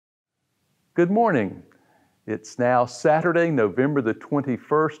Good morning. It's now Saturday, November the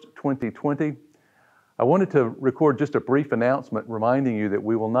 21st, 2020. I wanted to record just a brief announcement reminding you that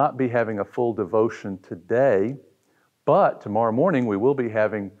we will not be having a full devotion today, but tomorrow morning we will be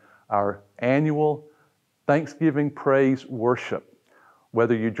having our annual Thanksgiving Praise Worship.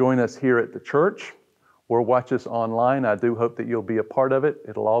 Whether you join us here at the church or watch us online, I do hope that you'll be a part of it.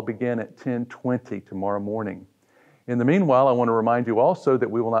 It'll all begin at 10:20 tomorrow morning. In the meanwhile, I want to remind you also that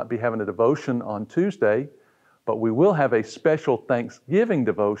we will not be having a devotion on Tuesday, but we will have a special Thanksgiving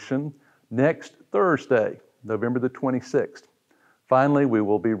devotion next Thursday, November the 26th. Finally, we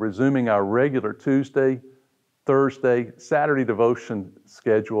will be resuming our regular Tuesday, Thursday, Saturday devotion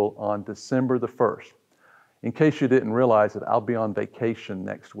schedule on December the 1st. In case you didn't realize it, I'll be on vacation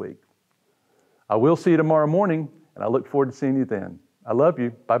next week. I will see you tomorrow morning, and I look forward to seeing you then. I love you.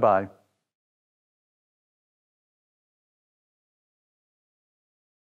 Bye-bye.